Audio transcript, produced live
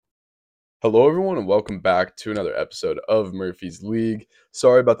Hello, everyone, and welcome back to another episode of Murphy's League.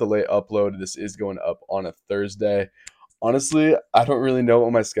 Sorry about the late upload. This is going up on a Thursday. Honestly, I don't really know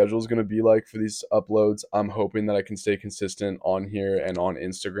what my schedule is going to be like for these uploads. I'm hoping that I can stay consistent on here and on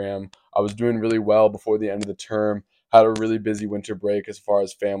Instagram. I was doing really well before the end of the term, had a really busy winter break as far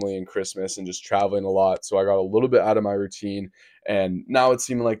as family and Christmas and just traveling a lot. So I got a little bit out of my routine. And now it's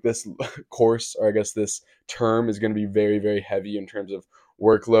seeming like this course, or I guess this term, is going to be very, very heavy in terms of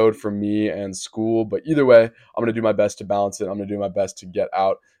workload for me and school. But either way, I'm going to do my best to balance it. I'm going to do my best to get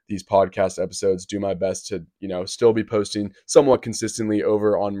out these podcast episodes, do my best to, still be posting somewhat consistently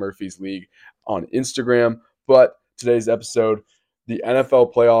over on Murphy's League on Instagram. But today's episode, the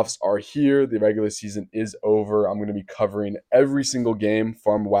NFL playoffs are here. The regular season is over. I'm going to be covering every single game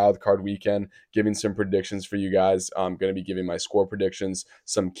from Wildcard weekend, giving some predictions for you guys. I'm going to be giving my score predictions,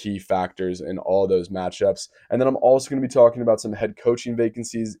 some key factors in all those matchups. And then I'm also going to be talking about some head coaching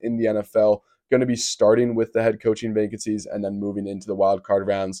vacancies in the NFL. Going to be starting with the head coaching vacancies and then moving into the wildcard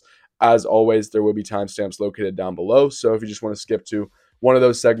rounds. As always, there will be timestamps located down below. So if you just want to skip to one of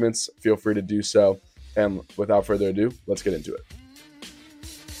those segments, feel free to do so. And without further ado, let's get into it.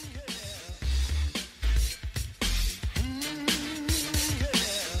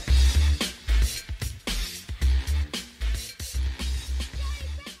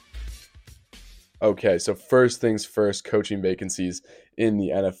 Okay, so first things first, coaching vacancies in the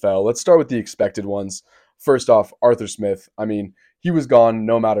NFL. Let's start with the expected ones. First off, Arthur Smith. I mean, he was gone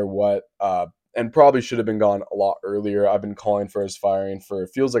no matter what, and probably should have been gone a lot earlier. I've been calling for his firing for it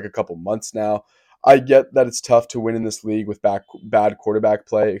feels like a couple months now. I get that it's tough to win in this league with bad quarterback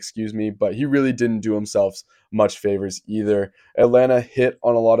play, but he really didn't do himself much favors either. Atlanta hit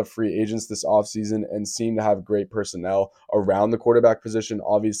on a lot of free agents this offseason and seemed to have great personnel around the quarterback position.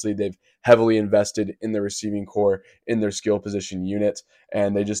 Obviously, they've heavily invested in the receiving core, in their skill position unit,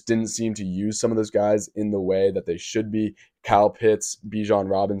 and they just didn't seem to use some of those guys in the way that they should be. Kyle Pitts, Bijan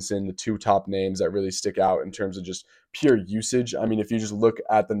Robinson, the two top names that really stick out in terms of just pure usage. I mean, if you just look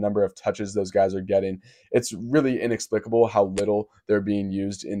at the number of touches those guys are getting, it's really inexplicable how little they're being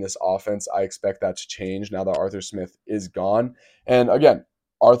used in this offense. I expect that to change now that Arthur Smith is gone. And again,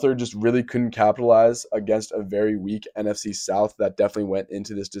 Arthur just really couldn't capitalize against a very weak NFC South that definitely went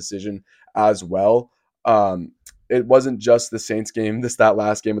into this decision as well. It wasn't just the Saints game, that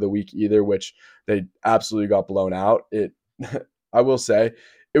last game of the week either, which they absolutely got blown out. I will say,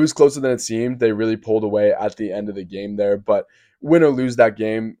 it was closer than it seemed. They really pulled away at the end of the game there, but win or lose that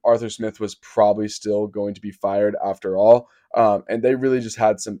game, Arthur Smith was probably still going to be fired after all. And they really just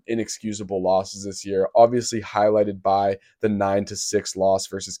had some inexcusable losses this year, obviously highlighted by the 9-6 loss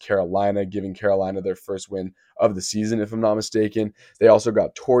versus Carolina, giving Carolina their first win of the season, if I'm not mistaken. They also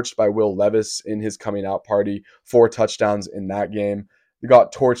got torched by Will Levis in his coming out party, 4 touchdowns in that game. They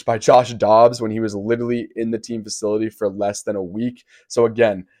got torched by Josh Dobbs when he was literally in the team facility for less than a week. So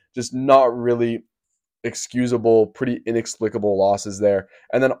again, just not really excusable, pretty inexplicable losses there.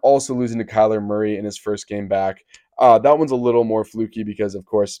 And then also losing to Kyler Murray in his first game back. That one's a little more fluky because, of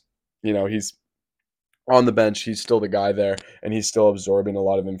course, he's on the bench. He's still the guy there, and he's still absorbing a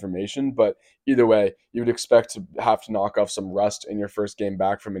lot of information. But either way, you would expect to have to knock off some rust in your first game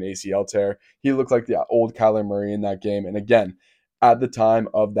back from an ACL tear. He looked like the old Kyler Murray in that game. And again, at the time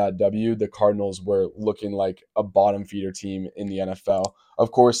of that W, the Cardinals were looking like a bottom feeder team in the NFL.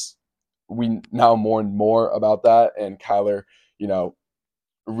 Of course, we now mourn more about that, and Kyler,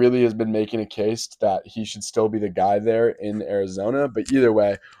 really has been making a case that he should still be the guy there in Arizona. But either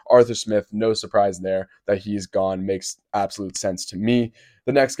way, Arthur Smith, no surprise there that he's gone, makes absolute sense to me.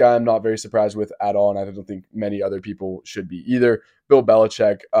 The next guy I'm not very surprised with at all, and I don't think many other people should be either. Bill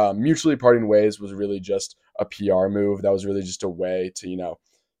Belichick, mutually parting ways was really just a PR move. That was really just a way to,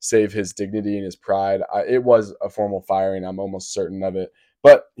 save his dignity and his pride. It was a formal firing. I'm almost certain of it.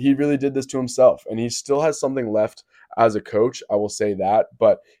 But he really did this to himself, and he still has something left as a coach, I will say that,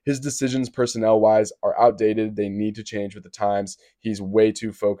 but his decisions personnel-wise are outdated. They need to change with the times. He's way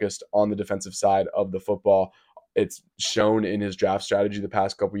too focused on the defensive side of the football. It's shown in his draft strategy the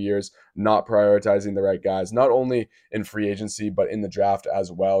past couple of years, not prioritizing the right guys, not only in free agency, but in the draft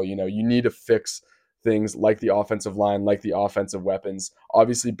as well. You need to fix things like the offensive line, like the offensive weapons.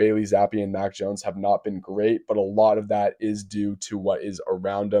 Obviously, Bailey Zappi and Mac Jones have not been great, but a lot of that is due to what is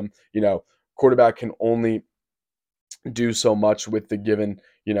around them. Quarterback can only do so much with the given,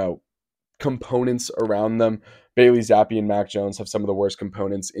 components around them. Bailey Zappi and Mac Jones have some of the worst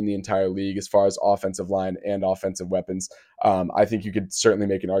components in the entire league as far as offensive line and offensive weapons. I think you could certainly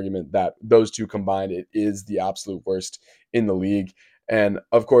make an argument that those two combined, it is the absolute worst in the league. And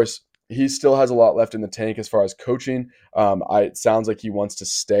of course, he still has a lot left in the tank as far as coaching. It sounds like he wants to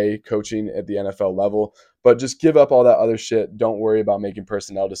stay coaching at the NFL level, but just give up all that other shit. Don't worry about making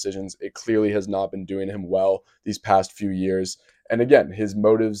personnel decisions. It clearly has not been doing him well these past few years. And again, his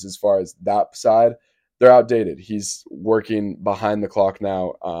motives as far as that side, they're outdated. He's working behind the clock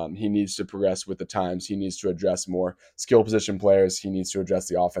now. He needs to progress with the times. He needs to address more skill position players. He needs to address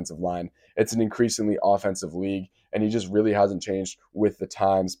the offensive line. It's an increasingly offensive league, and he just really hasn't changed with the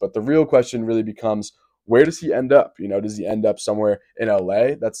times. But the real question really becomes, where does he end up? Does he end up somewhere in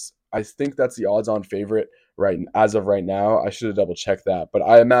LA? I think that's the odds-on favorite right as of right now. I should have double checked that, but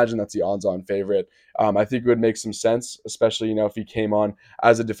I imagine that's the odds-on favorite. I think it would make some sense, especially if he came on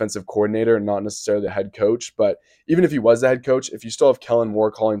as a defensive coordinator and not necessarily the head coach. But even if he was the head coach, if you still have Kellen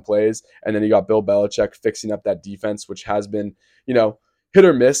Moore calling plays, and then you got Bill Belichick fixing up that defense, which has been, hit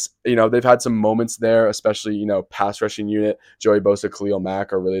or miss. They've had some moments there, especially, pass rushing unit. Joey Bosa, Khalil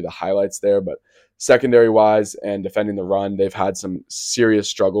Mack are really the highlights there. But secondary wise and defending the run, they've had some serious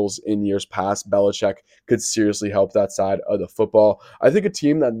struggles in years past. Belichick could seriously help that side of the football. I think a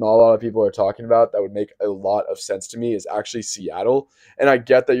team that not a lot of people are talking about that would make a lot of sense to me is actually Seattle. And I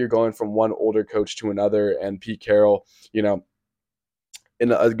get that you're going from one older coach to another, and Pete Carroll, in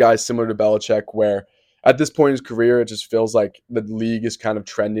a guy similar to Belichick, where at this point in his career, it just feels like the league is kind of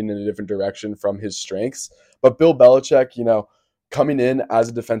trending in a different direction from his strengths. But Bill Belichick, coming in as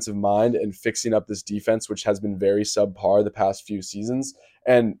a defensive mind and fixing up this defense, which has been very subpar the past few seasons.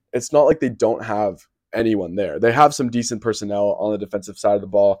 And it's not like they don't have anyone there. They have some decent personnel on the defensive side of the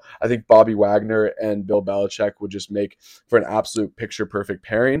ball. I think Bobby Wagner and Bill Belichick would just make for an absolute picture perfect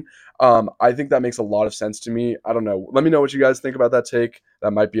pairing. I think that makes a lot of sense to me. I don't know. Let me know what you guys think about that take.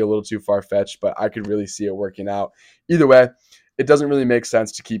 That might be a little too far fetched, but I could really see it working out. Either way, it doesn't really make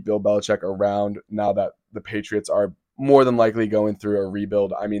sense to keep Bill Belichick around now that the Patriots are more than likely going through a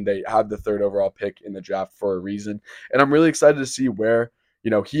rebuild. I mean, they had the third overall pick in the draft for a reason, and I'm really excited to see where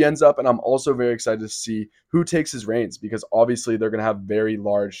he ends up. And I'm also very excited to see who takes his reins, because obviously they're going to have very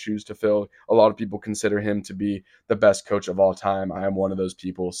large shoes to fill. A lot of people consider him to be the best coach of all time. I am one of those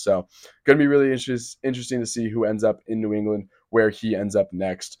people. So going to be really interesting to see who ends up in New England, where he ends up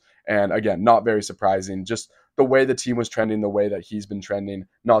next. And again, not very surprising. Just the way the team was trending, the way that he's been trending,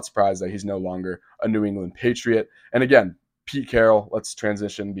 not surprised that he's no longer a New England Patriot. And again, Pete Carroll, let's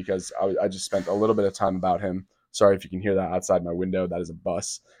transition, because I just spent a little bit of time about him. Sorry if you can hear that outside my window. That is a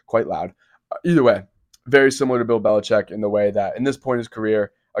bus, quite loud. Either way, very similar to Bill Belichick in the way that in this point in his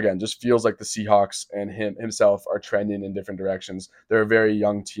career, again, just feels like the Seahawks and himself are trending in different directions. They're a very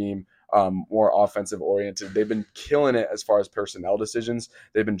young team, more offensive oriented. They've been killing it as far as personnel decisions.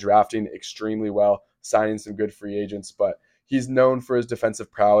 They've been drafting extremely well, signing some good free agents, but he's known for his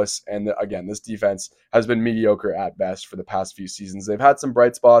defensive prowess. And again, this defense has been mediocre at best for the past few seasons. They've had some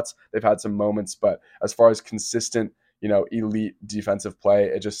bright spots, they've had some moments, but as far as consistent, elite defensive play,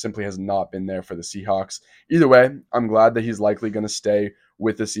 it just simply has not been there for the Seahawks. Either way, I'm glad that he's likely going to stay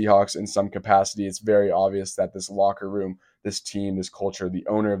with the Seahawks in some capacity. It's very obvious that this locker room, this team, this culture, the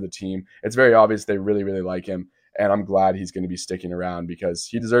owner of the team, it's very obvious they really, really like him. And I'm glad he's going to be sticking around, because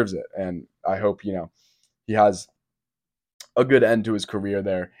he deserves it. And I hope, he has a good end to his career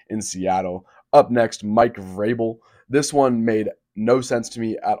there in Seattle. Up next, Mike Vrabel. This one made no sense to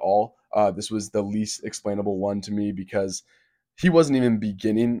me at all. This was the least explainable one to me, because he wasn't even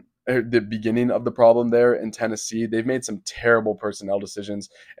the beginning of the problem there in Tennessee. They've made some terrible personnel decisions,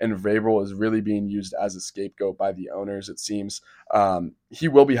 and Vrabel is really being used as a scapegoat by the owners, it seems. He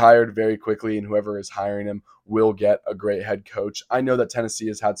will be hired very quickly, and whoever is hiring him will get a great head coach. I know that Tennessee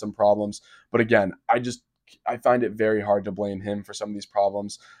has had some problems, but again, I find it very hard to blame him for some of these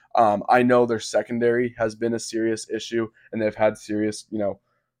problems. I know their secondary has been a serious issue, and they've had serious,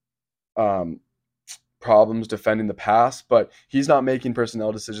 um, problems defending the pass, but he's not making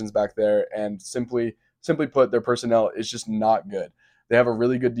personnel decisions back there. And simply put, their personnel is just not good. They have a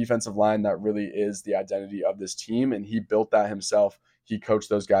really good defensive line that really is the identity of this team, and he built that himself. He coached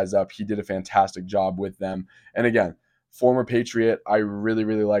those guys up. He did a fantastic job with them. And again, former Patriot, I really,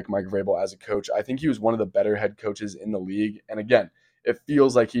 really like Mike Vrabel as a coach. I think he was one of the better head coaches in the league. And again, it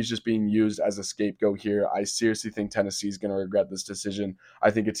feels like he's just being used as a scapegoat here. I seriously think Tennessee is going to regret this decision.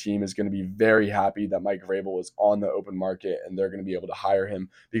 I think a team is going to be very happy that Mike Vrabel is on the open market and they're going to be able to hire him,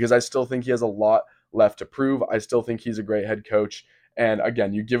 because I still think he has a lot left to prove. I still think he's a great head coach. And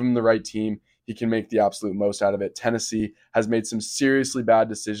again, you give him the right team, he can make the absolute most out of it. Tennessee has made some seriously bad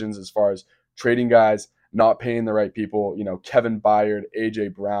decisions as far as trading guys, not paying the right people, Kevin Byard, A.J.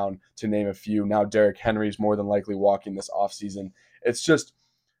 Brown, to name a few. Now Derrick Henry's more than likely walking this offseason. It's just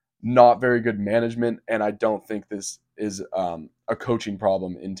not very good management, and I don't think this is a coaching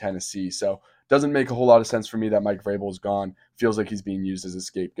problem in Tennessee. So doesn't make a whole lot of sense for me that Mike Vrabel is gone. Feels like he's being used as a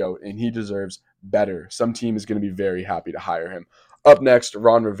scapegoat, and he deserves better. Some team is going to be very happy to hire him. Up next,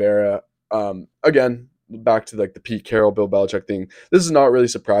 Ron Rivera. Again, back to like the Pete Carroll, Bill Belichick thing. This is not really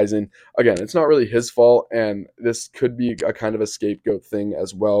surprising. Again, it's not really his fault, and this could be a kind of a scapegoat thing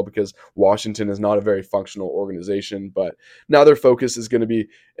as well because Washington is not a very functional organization. But now their focus is going to be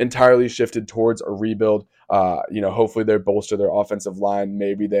entirely shifted towards a rebuild. Hopefully they bolster their offensive line.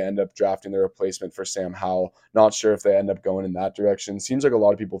 Maybe they end up drafting their replacement for Sam Howell. Not sure if they end up going in that direction. Seems like a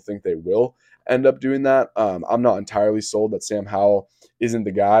lot of people think they will end up doing that. I'm not entirely sold that Sam Howell isn't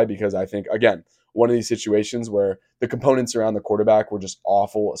the guy because I think, again, one of these situations where the components around the quarterback were just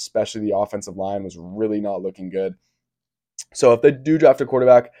awful, especially the offensive line was really not looking good. So if they do draft a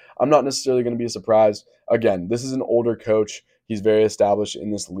quarterback, I'm not necessarily going to be surprised. Again, this is an older coach. He's very established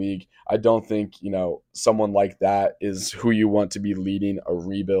in this league. I don't think, someone like that is who you want to be leading a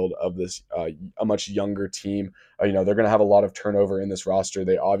rebuild of this, a much younger team. They're going to have a lot of turnover in this roster.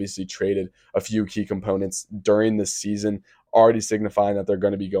 They obviously traded a few key components during this season, already signifying that they're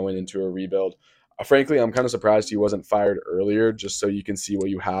going to be going into a rebuild. Frankly, I'm kind of surprised he wasn't fired earlier, just so you can see what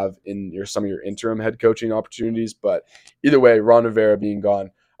you have in some of your interim head coaching opportunities. But either way, Ron Rivera being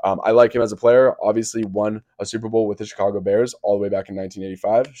gone, I like him as a player. Obviously, won a Super Bowl with the Chicago Bears all the way back in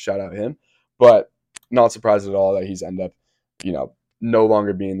 1985. Shout out him. But not surprised at all that he's ended up, no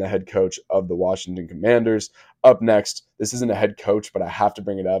longer being the head coach of the Washington Commanders. Up next, this isn't a head coach, but I have to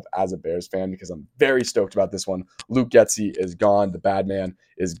bring it up as a Bears fan because I'm very stoked about this one. Luke Getsy is gone. The bad man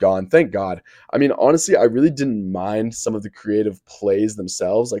is gone. Thank God. I mean, honestly, I really didn't mind some of the creative plays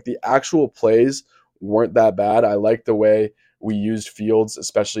themselves. Like the actual plays weren't that bad. I liked the way we used Fields,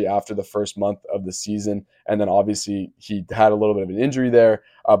 especially after the first month of the season. And then obviously he had a little bit of an injury there.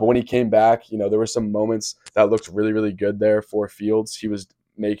 But when he came back, there were some moments that looked really, really good there for Fields. He was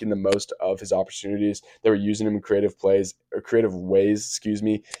making the most of his opportunities. They were using him in creative ways,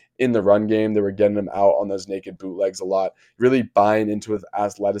 in the run game. They were getting him out on those naked bootlegs a lot, really buying into his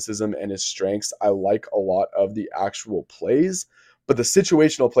athleticism and his strengths. I like a lot of the actual plays, but the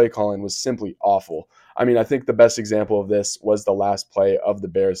situational play calling was simply awful. I mean, I think the best example of this was the last play of the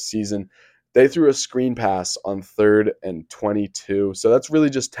Bears season. They threw a screen pass on 3rd and 22. So that's really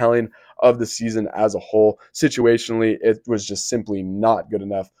just telling of the season as a whole. Situationally, it was just simply not good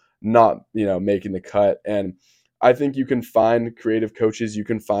enough, not, making the cut. And I think you can find creative coaches. You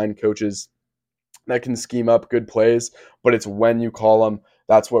can find coaches that can scheme up good plays, but it's when you call them.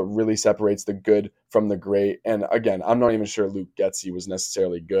 That's what really separates the good from the great. And again, I'm not even sure Luke Getsy was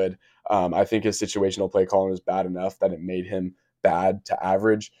necessarily good. I think his situational play calling was bad enough that it made him bad to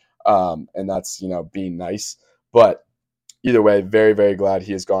average. And that's, being nice. But either way, very, very glad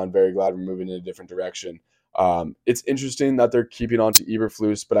he is gone. Very glad we're moving in a different direction. It's interesting that they're keeping on to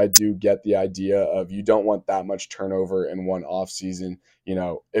Eberflus, but I do get the idea of you don't want that much turnover in one offseason.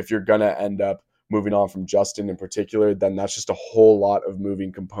 If you're going to end up moving on from Justin in particular, then that's just a whole lot of moving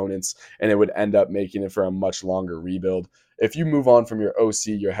components, and it would end up making it for a much longer rebuild. If you move on from your OC,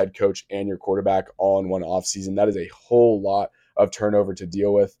 your head coach, and your quarterback all in one offseason, that is a whole lot of turnover to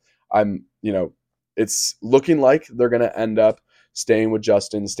deal with. It's looking like they're going to end up staying with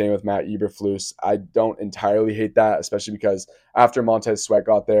Justin, staying with Matt Eberflus. I don't entirely hate that, especially because after Montez Sweat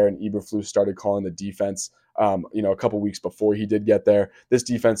got there and Eberflus started calling the defense, a couple weeks before he did get there, this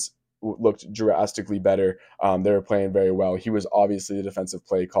defense looked drastically better. They were playing very well. He was obviously the defensive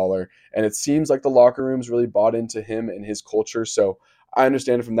play caller, and it seems like the locker room's really bought into him and his culture. So I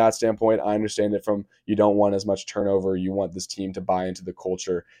understand it from that standpoint. I understand it from you don't want as much turnover. You want this team to buy into the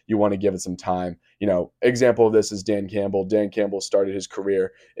culture. You want to give it some time. Example of this is Dan Campbell. Dan Campbell started his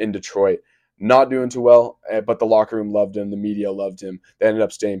career in Detroit, not doing too well, but the locker room loved him. The media loved him. They ended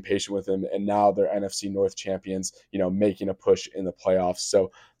up staying patient with him, and now they're NFC North champions, making a push in the playoffs.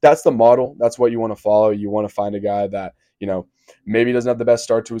 So that's the model. That's what you want to follow. You want to find a guy that, maybe doesn't have the best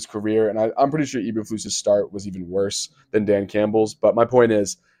start to his career. And I'm pretty sure Eberflus's start was even worse than Dan Campbell's. But my point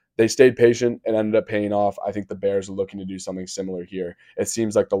is, they stayed patient and ended up paying off. I think the Bears are looking to do something similar here. It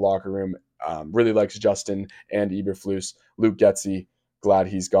seems like the locker room really likes Justin and Eberflus. Luke Getsy, glad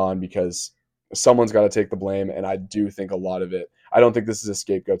he's gone because someone's got to take the blame. And I do think a lot of it, I don't think this is a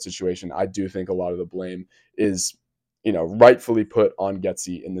scapegoat situation. I do think a lot of the blame is rightfully put on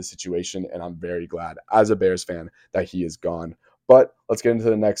Getsy in this situation, and I'm very glad as a Bears fan that he is gone. But let's get into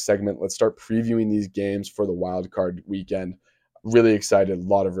the next segment. Let's start previewing these games for the wild card weekend. Really excited, a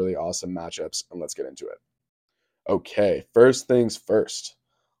lot of really awesome matchups, and let's get into it. Okay, first things first.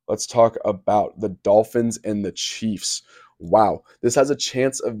 Let's talk about the Dolphins and the Chiefs. Wow, this has a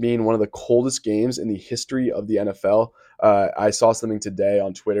chance of being one of the coldest games in the history of the NFL. I saw something today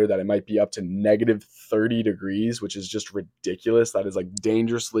on Twitter that it might be up to negative 30 degrees, which is just ridiculous. That is like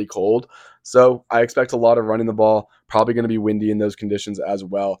dangerously cold. So I expect a lot of running the ball, probably going to be windy in those conditions as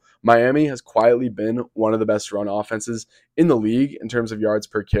well. Miami has quietly been one of the best run offenses in the league in terms of yards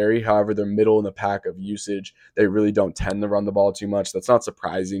per carry. However, they're middle in the pack of usage. They really don't tend to run the ball too much. That's not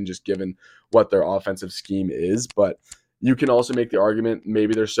surprising, just given what their offensive scheme is. But you can also make the argument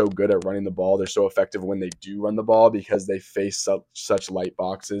maybe they're so good at running the ball, they're so effective when they do run the ball because they face such light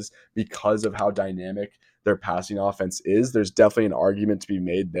boxes because of how dynamic their passing offense is. There's definitely an argument to be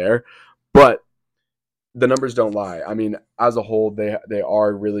made there. But the numbers don't lie. I mean, as a whole, they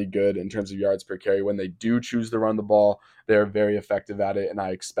are really good in terms of yards per carry. When they do choose to run the ball, they're very effective at it, and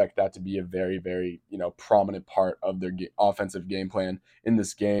I expect that to be a very, very prominent part of their offensive game plan in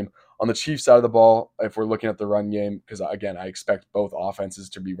this game. On the Chiefs side of the ball, if we're looking at the run game, because again, I expect both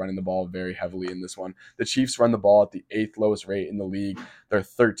offenses to be running the ball very heavily in this one. The Chiefs run the ball at the 8th lowest rate in the league. They're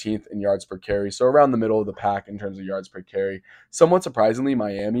 13th in yards per carry, so around the middle of the pack in terms of yards per carry. Somewhat surprisingly,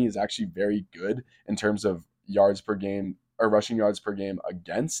 Miami is actually very good in terms of yards per game or rushing yards per game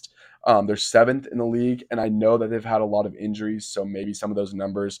against. They're 7th in the league, and I know that they've had a lot of injuries, so maybe some of those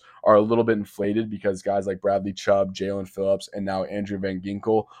numbers are a little bit inflated because guys like Bradley Chubb, Jalen Phillips, and now Andrew Van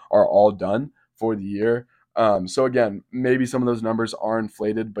Ginkel are all done for the year. So again, maybe some of those numbers are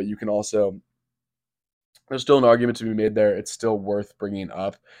inflated, but you can also there's still an argument to be made there. It's still worth bringing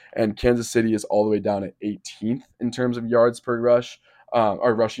up. And Kansas City is all the way down at 18th in terms of yards per rush,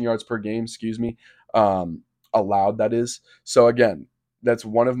 or rushing yards per game, excuse me, allowed, that is. So again, that's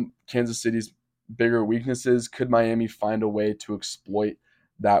one of Kansas City's bigger weaknesses. Could Miami find a way to exploit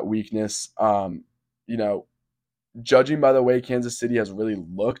that weakness? You know, Judging by the way Kansas City has really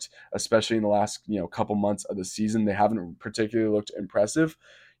looked, especially in the last couple months of the season, they haven't particularly looked impressive.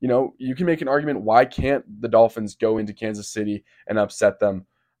 You can make an argument, why can't the Dolphins go into Kansas City and upset them?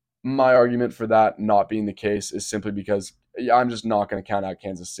 My argument for that not being the case is simply because I'm just not going to count out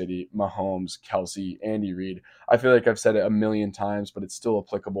Kansas City, Mahomes, Kelsey, Andy Reid. I feel like I've said it a million times, but it's still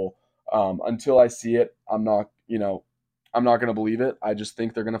applicable. Until I see it, I'm not going to believe it. I just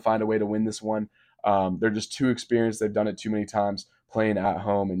think they're going to find a way to win this one. They're just too experienced. They've done it too many times playing at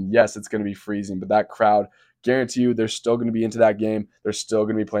home. And yes, it's going to be freezing, but that crowd, guarantee you, they're still going to be into that game. They're still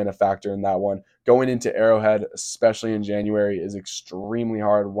going to be playing a factor in that one. Going into Arrowhead, especially in January, is extremely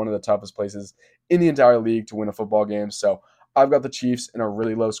hard. One of the toughest places in the entire league to win a football game. So I've got the Chiefs in a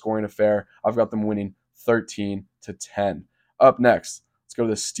really low scoring affair. I've got them winning 13-10. Up next, let's go to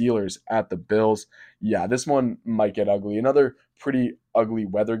the Steelers at the Bills. Yeah, this one might get ugly. Another pretty ugly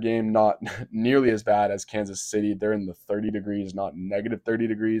weather game, not nearly as bad as Kansas City. They're in the 30 degrees, not negative 30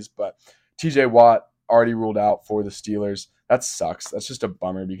 degrees, but TJ Watt already ruled out for the Steelers. That sucks. That's just a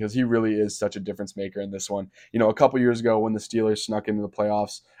bummer because he really is such a difference maker in this one. A couple years ago when the Steelers snuck into the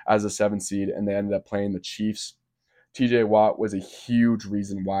playoffs as a 7th seed and they ended up playing the Chiefs, TJ Watt was a huge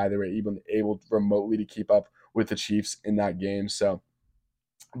reason why they were even able remotely to keep up with the Chiefs in that game. So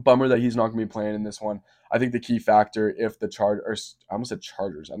bummer that he's not going to be playing in this one. I think the key factor, if the Chargers, I almost said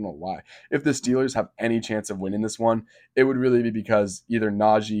Chargers, I don't know why, if the Steelers have any chance of winning this one, it would really be because either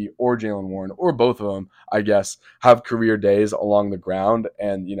Najee or Jalen Warren, or both of them, I guess, have career days along the ground,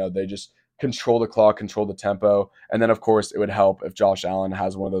 and they just control the clock, control the tempo, and then of course it would help if Josh Allen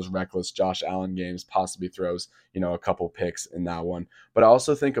has one of those reckless Josh Allen games, possibly throws a couple picks in that one. But I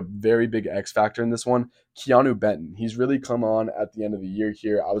also think a very big X factor in this one, Keanu Benton. He's really come on at the end of the year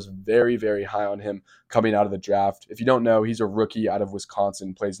here. I was very, very high on him coming out of the draft. If you don't know, he's a rookie out of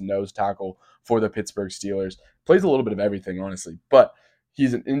Wisconsin, plays nose tackle for the Pittsburgh Steelers. Plays a little bit of everything, honestly. But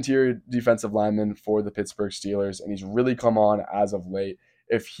he's an interior defensive lineman for the Pittsburgh Steelers, and he's really come on as of late.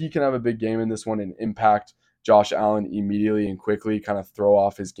 If he can have a big game in this one and impact Josh Allen immediately and quickly, kind of throw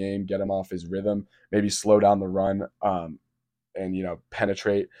off his game, get him off his rhythm, maybe slow down the run, and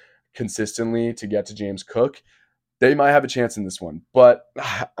penetrate consistently to get to James Cook, they might have a chance in this one. But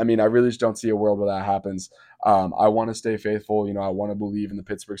I mean, I really just don't see a world where that happens. I want to stay faithful. I want to believe in the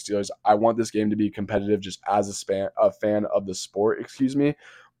Pittsburgh Steelers. I want this game to be competitive just as a fan of the sport, excuse me.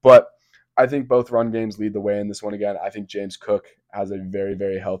 But I think both run games lead the way in this one again. I think James Cook has a very,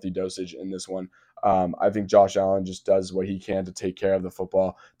 very healthy dosage in this one. I think Josh Allen just does what he can to take care of the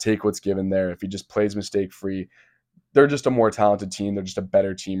football, take what's given there. If he just plays mistake-free, they're just a more talented team. They're just a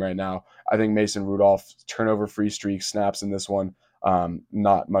better team right now. I think Mason Rudolph turnover-free streak snaps in this one.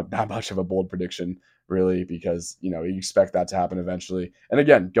 Not much of a bold prediction, really, because you expect that to happen eventually. And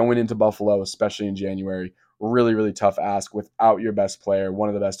again, going into Buffalo, especially in January, really, really tough ask without your best player, one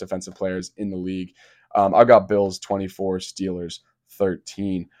of the best defensive players in the league. I've got Bills 24, Steelers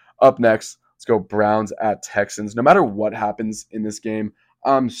 13. Up next, let's go Browns at Texans. No matter what happens in this game,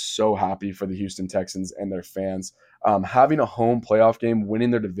 I'm so happy for the Houston Texans and their fans. Having a home playoff game,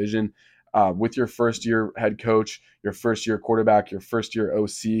 winning their division, with your first year head coach, your first year quarterback, your first year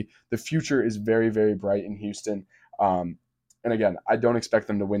OC. The future is very, very bright in Houston. And again, I don't expect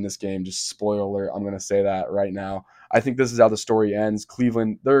them to win this game. Just spoiler alert, I'm going to say that right now. I think this is how the story ends.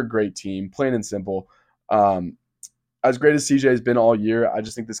 Cleveland, they're a great team, plain and simple. Um, as great as CJ has been all year, I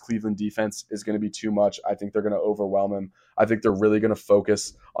just think this Cleveland defense is going to be too much. I think they're going to overwhelm him. I think they're really going to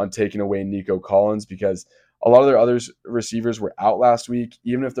focus on taking away Nico Collins because a lot of their other receivers were out last week.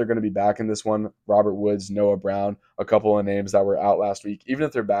 Even if they're going to be back in this one, Robert Woods, Noah Brown, a couple of names that were out last week, even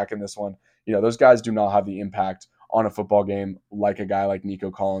if they're back in this one, those guys do not have the impact on a football game like a guy like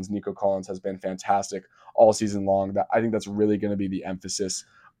Nico Collins. Nico Collins has been fantastic all season long. I think that's really going to be the emphasis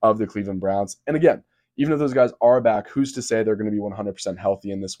of the Cleveland Browns. And again, even if those guys are back, who's to say they're going to be 100%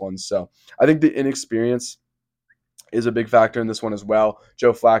 healthy in this one? So I think the inexperience is a big factor in this one as well.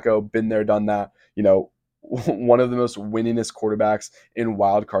 Joe Flacco, been there, done that. One of the most winningest quarterbacks in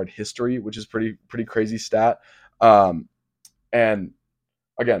wildcard history, which is pretty crazy stat. And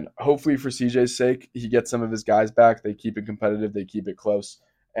again, hopefully for CJ's sake, he gets some of his guys back. They keep it competitive. They keep it close.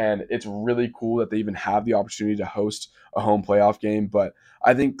 And it's really cool that they even have the opportunity to host a home playoff game. But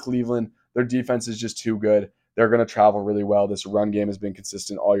I think Cleveland, their defense is just too good. They're going to travel really well. This run game has been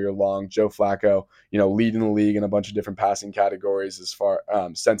consistent all year long. Joe Flacco, leading the league in a bunch of different passing categories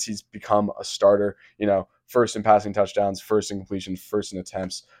since he's become a starter. First in passing touchdowns, first in completion, first in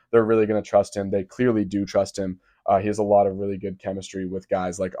attempts. They're really going to trust him. They clearly do trust him. He has a lot of really good chemistry with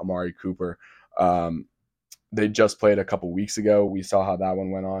guys like Amari Cooper. They just played a couple weeks ago. We saw how that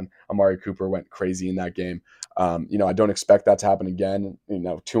one went on. Amari Cooper went crazy in that game. I don't expect that to happen again.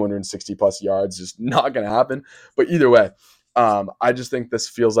 260 plus yards is not going to happen. But either way, I just think this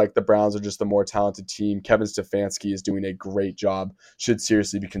feels like the Browns are just the more talented team. Kevin Stefanski is doing a great job. Should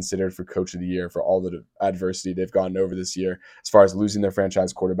seriously be considered for Coach of the Year for all the adversity they've gotten over this year. As far as losing their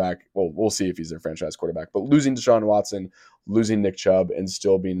franchise quarterback, well, we'll see if he's their franchise quarterback. But losing Deshaun Watson, losing Nick Chubb, and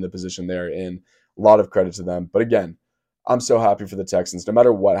still being in the position they're in, a lot of credit to them. But again, I'm so happy for the Texans. No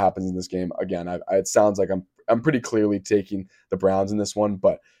matter what happens in this game, again, it sounds like I'm pretty clearly taking the Browns in this one,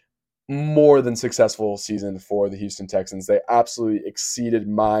 but more than successful season for the Houston Texans. They absolutely exceeded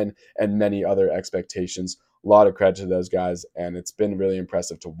mine and many other expectations. A lot of credit to those guys, and it's been really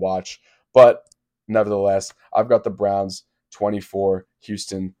impressive to watch. But nevertheless, I've got the Browns 24,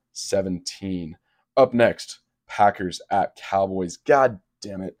 Houston 17. Up next, Packers at Cowboys. God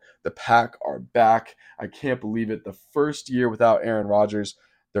damn it. The Pack are back. I can't believe it. The first year without Aaron Rodgers,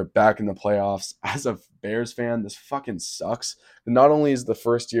 they're back in the playoffs. As a Bears fan, this fucking sucks. Not only is the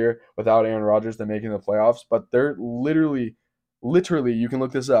first year without Aaron Rodgers they're making the playoffs, but they're literally, you can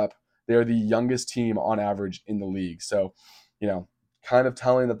look this up. They're the youngest team on average in the league. So, kind of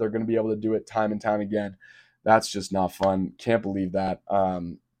telling that they're going to be able to do it time and time again. That's just not fun. Can't believe that.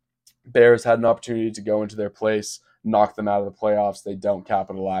 Bears had an opportunity to go into their place, knock them out of the playoffs. They don't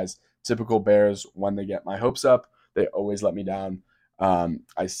capitalize. Typical Bears, when they get my hopes up, they always let me down.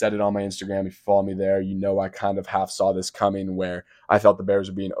 I said it on my Instagram. If you follow me there, I kind of half saw this coming where I felt the Bears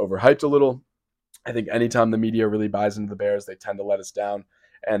were being overhyped a little. I think anytime the media really buys into the Bears, they tend to let us down.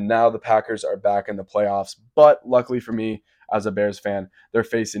 And now the Packers are back in the playoffs. But luckily for me, as a Bears fan, they're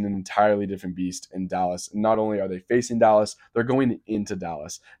facing an entirely different beast in Dallas. And not only are they facing Dallas, they're going into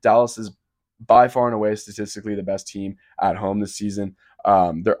Dallas. Dallas is by far and away statistically the best team at home this season.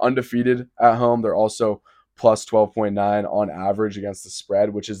 They're undefeated at home. They're also plus 12.9 on average against the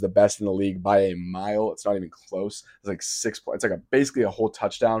spread, which is the best in the league by a mile. It's not even close. It's like 6 points. It's like basically a whole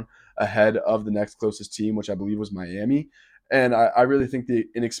touchdown ahead of the next closest team, which I believe was Miami. And I really think the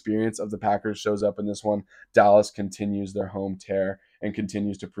inexperience of the Packers shows up in this one. Dallas continues their home tear and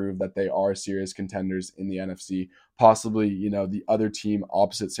continues to prove that they are serious contenders in the NFC. Possibly, the other team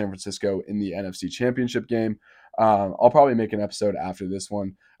opposite San Francisco in the NFC Championship game. I'll probably make an episode after this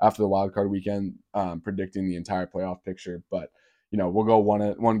one, after the wildcard weekend, predicting the entire playoff picture. But, we'll go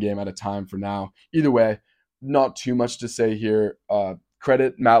one game at a time for now. Either way, not too much to say here.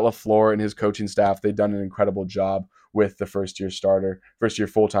 Credit Matt LaFleur and his coaching staff. They've done an incredible job with the first year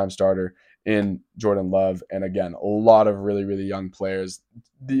full-time starter in Jordan Love. And again, a lot of really, really young players.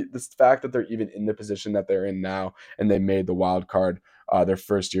 The fact that they're even in the position that they're in now and they made the wild card their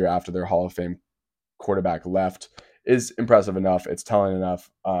first year after their Hall of Fame quarterback left is impressive enough. It's telling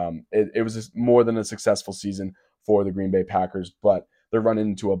enough. It was just more than a successful season for the Green Bay Packers, but they're running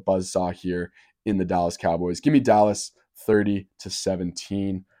into a buzzsaw here in the Dallas Cowboys. Give me Dallas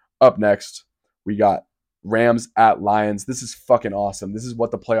 30-17. Up next, we got Rams at Lions. This is fucking awesome. This is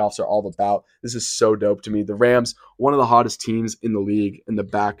what the playoffs are all about. This is so dope to me. The Rams, one of the hottest teams in the league in the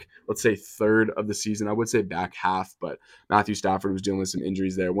back, let's say third of the season. I would say back half, but Matthew Stafford was dealing with some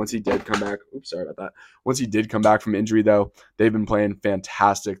injuries there. Once he did come back, sorry about that. Once he did come back from injury, though, they've been playing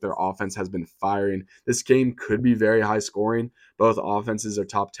fantastic. Their offense has been firing. This game could be very high scoring. Both offenses are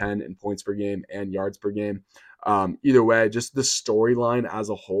top 10 in points per game and yards per game. Either way, just the storyline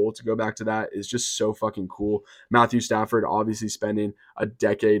as a whole, to go back to that, is just so fucking cool. Matthew Stafford obviously spending a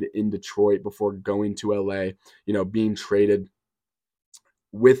decade in Detroit before going to LA, being traded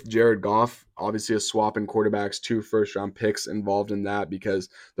with Jared Goff, obviously a swap in quarterbacks, 2 first-round picks involved in that because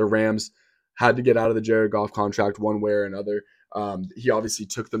the Rams had to get out of the Jared Goff contract one way or another. He obviously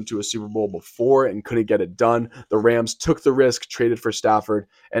took them to a Super Bowl before and couldn't get it done. The Rams took the risk, traded for Stafford,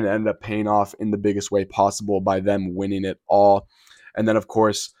 and ended up paying off in the biggest way possible by them winning it all. And then, of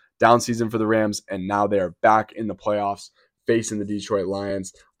course, down season for the Rams, and now they are back in the playoffs facing the Detroit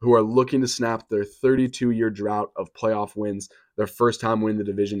Lions, who are looking to snap their 32-year drought of playoff wins, their first time win the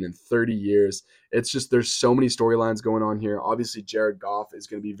division in 30 years. It's just, there's so many storylines going on here. Obviously, Jared Goff is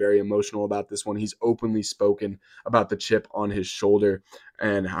going to be very emotional about this one. He's openly spoken about the chip on his shoulder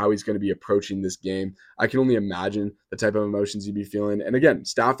and how he's going to be approaching this game. I can only imagine the type of emotions he'd be feeling. And again,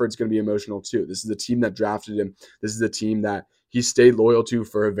 Stafford's going to be emotional too. This is the team that drafted him. This is the team that he stayed loyal to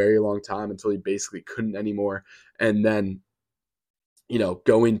for a very long time until he basically couldn't anymore. And then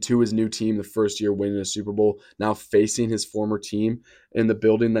going to his new team the first year, winning a Super Bowl, now facing his former team in the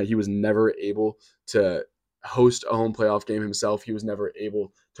building that he was never able to host a home playoff game himself. He was never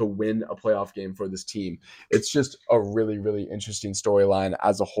able to win a playoff game for this team. It's just a really, really interesting storyline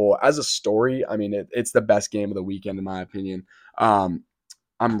as a whole. As a story, I mean, it's the best game of the weekend, in my opinion. I'm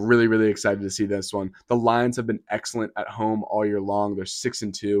really, really excited to see this one. The Lions have been excellent at home all year long. They're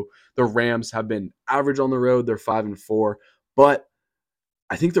 6-2. The Rams have been average on the road. They're 5-4. But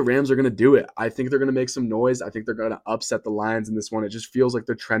I think the Rams are going to do it. I think they're going to make some noise. I think they're going to upset the Lions in this one. It just feels like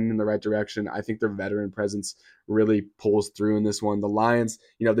they're trending in the right direction. I think their veteran presence really pulls through in this one. The Lions,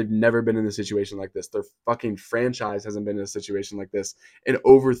 they've never been in a situation like this. Their fucking franchise hasn't been in a situation like this in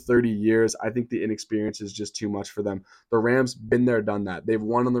over 30 years. I think the inexperience is just too much for them. The Rams, been there, done that. They've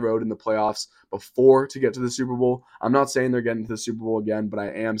won on the road in the playoffs before to get to the Super Bowl. I'm not saying they're getting to the Super Bowl again, but I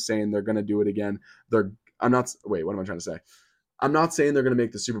am saying they're going to do it again. What am I trying to say? I'm not saying they're going to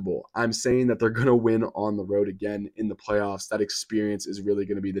make the Super Bowl. I'm saying that they're going to win on the road again in the playoffs. That experience is really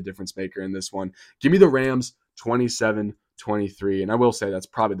going to be the difference maker in this one. Give me the Rams 27-23. And I will say that's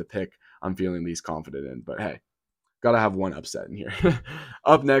probably the pick I'm feeling least confident in. But hey, got to have one upset in here.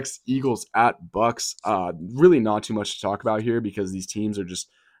 Up next, Eagles at Bucks. Really not too much to talk about here because these teams are just,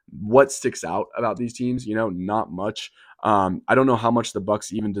 what sticks out about these teams, not much. I don't know how much the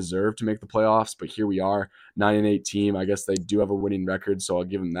Bucks even deserve to make the playoffs, but here we are, 9-8 team. I guess they do have a winning record, so I'll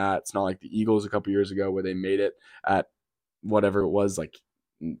give them that. It's not like the Eagles a couple years ago where they made it at whatever it was, like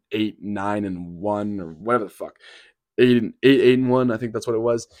 8-9-1 or whatever the fuck, 8-1. I think that's what it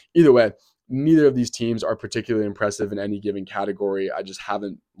was. Either way, neither of these teams are particularly impressive in any given category. I just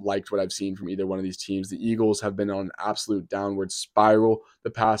haven't liked what I've seen from either one of these teams. The Eagles have been on an absolute downward spiral the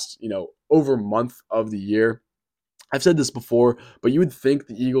past, over month of the year. I've said this before, but you would think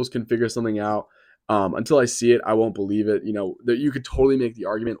the Eagles can figure something out. Until I see it, I won't believe it. That you could totally make the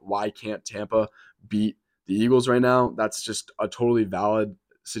argument, why can't Tampa beat the Eagles right now? That's just a totally valid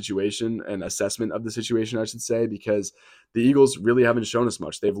situation and assessment of the situation, I should say, because the Eagles really haven't shown us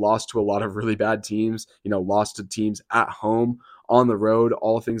much. They've lost to a lot of really bad teams, lost to teams at home, on the road,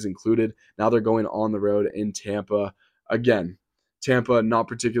 all things included. Now they're going on the road in Tampa. Again, Tampa, not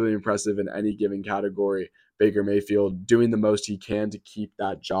particularly impressive in any given category. Baker Mayfield doing the most he can to keep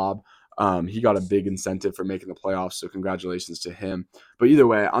that job. He got a big incentive for making the playoffs, so congratulations to him. But either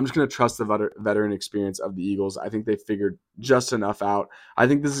way, I'm just going to trust the veteran experience of the Eagles. I think they figured just enough out. I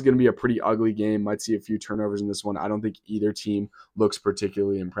think this is going to be a pretty ugly game. Might see a few turnovers in this one. I don't think either team looks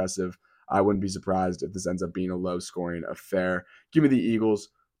particularly impressive. I wouldn't be surprised if this ends up being a low-scoring affair. Give me the Eagles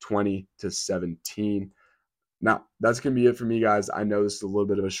 20-17. Now, that's going to be it for me, guys. I know this is a little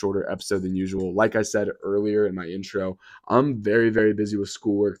bit of a shorter episode than usual. Like I said earlier in my intro, I'm very, very busy with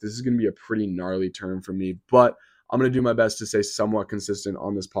schoolwork. This is going to be a pretty gnarly term for me, but I'm going to do my best to stay somewhat consistent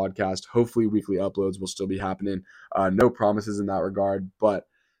on this podcast. Hopefully, weekly uploads will still be happening. No promises in that regard, but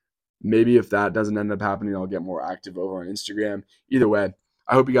maybe if that doesn't end up happening, I'll get more active over on Instagram. Either way,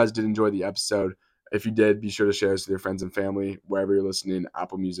 I hope you guys did enjoy the episode. If you did, be sure to share this with your friends and family, wherever you're listening,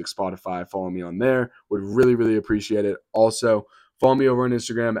 Apple Music, Spotify, follow me on there. Would really, really appreciate it. Also, Follow me over on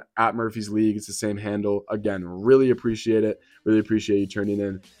Instagram at Murphy's League. It's the same handle. Again, really appreciate it. Really appreciate you tuning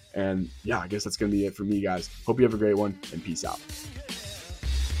in. And yeah, I guess that's going to be it for me, guys. Hope you have a great one, and peace out.